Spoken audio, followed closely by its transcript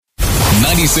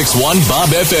96.1 Bob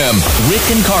FM. Rick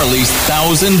and Carly's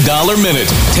 $1,000 Minute.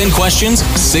 10 questions,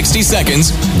 60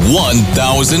 seconds,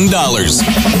 $1,000.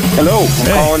 Hello, I'm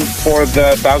calling for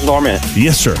the $1,000 Minute.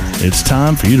 Yes, sir. It's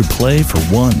time for you to play for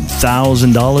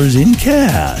 $1,000 in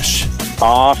cash.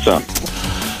 Awesome.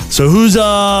 So who's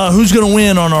going to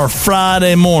win on our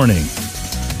Friday morning?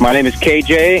 My name is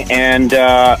KJ, and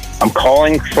I'm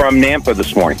calling from Nampa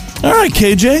this morning. All right,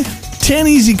 KJ. 10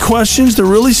 easy questions. They're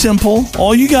really simple.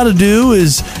 All you got to do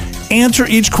is answer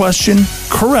each question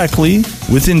correctly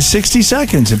within 60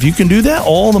 seconds. If you can do that,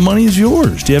 all the money is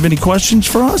yours. Do you have any questions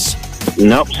for us?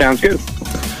 Nope, sounds good.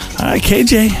 All right,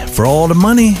 KJ, for all the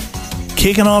money,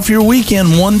 kicking off your weekend,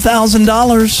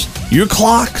 $1,000. Your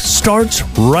clock starts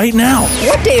right now.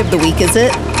 What day of the week is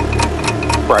it?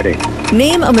 Friday.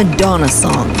 Name a Madonna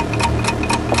song.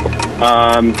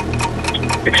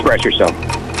 Express Yourself.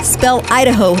 Spell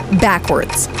Idaho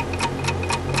backwards.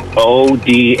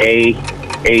 Odahi.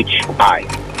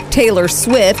 Taylor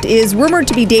Swift is rumored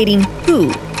to be dating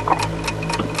who?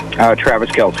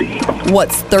 Travis Kelce.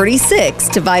 What's 36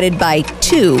 divided by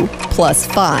 2 plus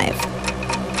 5?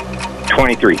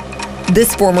 23.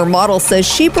 This former model says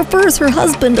she prefers her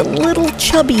husband a little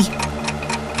chubby.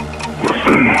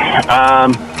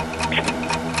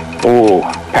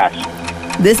 Pass.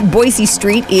 This Boise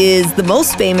street is the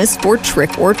most famous for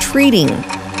trick or treating.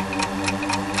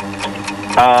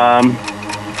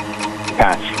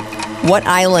 Pass. What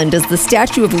island does the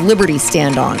Statue of Liberty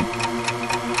stand on?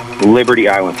 Liberty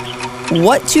Island.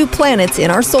 What two planets in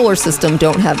our solar system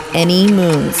don't have any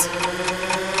moons?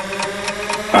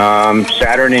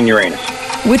 Saturn and Uranus.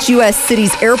 Which U.S.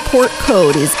 city's airport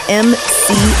code is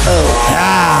MCO?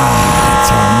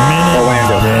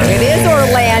 Orlando. It is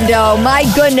Orlando. My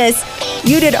goodness.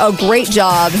 You did a great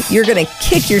job. You're going to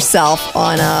kick yourself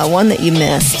on one that you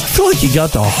missed. I feel like you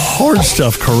got the hard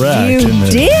stuff correct. You and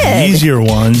the did. Easier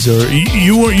ones. Or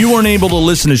you weren't able to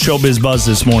listen to Showbiz Buzz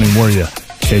this morning, were you,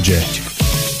 KJ?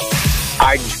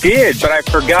 I did, but I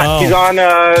forgot she's on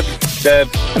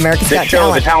America's the Got show,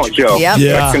 Talent. the talent show. Yep.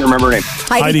 Yeah. I couldn't remember her name.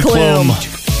 Heidi Klum.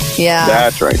 Yeah.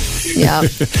 That's right. Yeah.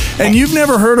 And you've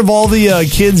never heard of all the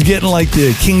kids getting like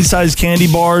the king-size candy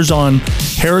bars on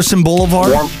Harrison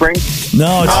Boulevard? Warm Spring?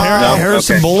 No, it's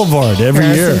Harrison okay. Boulevard every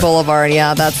year. Harrison Boulevard,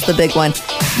 yeah, that's the big one.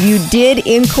 You did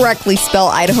incorrectly spell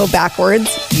Idaho backwards.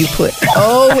 You put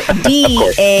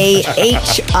Odahi,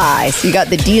 so you got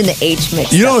the D and the H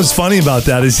mixed You up. know what's funny about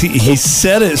that is he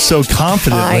said it so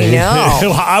confidently. I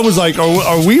know. I was like,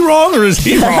 are we wrong or is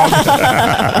he wrong?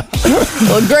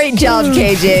 Well, great job,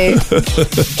 KJ.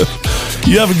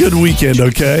 You have a good weekend,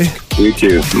 okay? You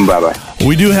too. Bye-bye.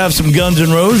 We do have some Guns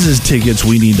N' Roses tickets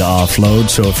we need to offload,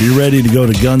 so if you're ready to go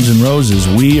to Guns N' Roses,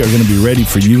 we are going to be ready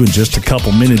for you in just a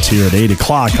couple minutes here at 8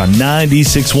 o'clock on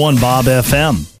 96.1 Bob FM.